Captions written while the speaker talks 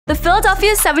The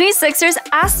Philadelphia 76ers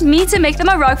asked me to make them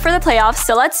a rug for the playoffs,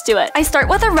 so let's do it. I start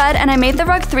with a red and I made the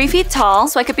rug 3 feet tall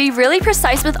so I could be really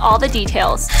precise with all the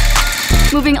details.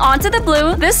 Moving on to the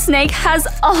blue, this snake has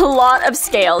a lot of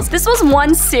scales. This was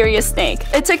one serious snake.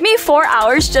 It took me 4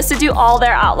 hours just to do all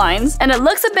their outlines. And it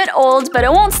looks a bit old, but it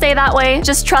won't stay that way.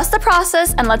 Just trust the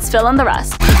process and let's fill in the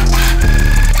rest.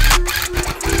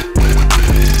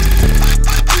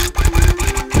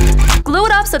 Glue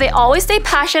it up so they always stay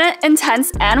passionate,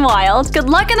 intense, and wild. Good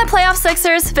luck in the playoffs,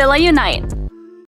 Sixers. PHILA Unite!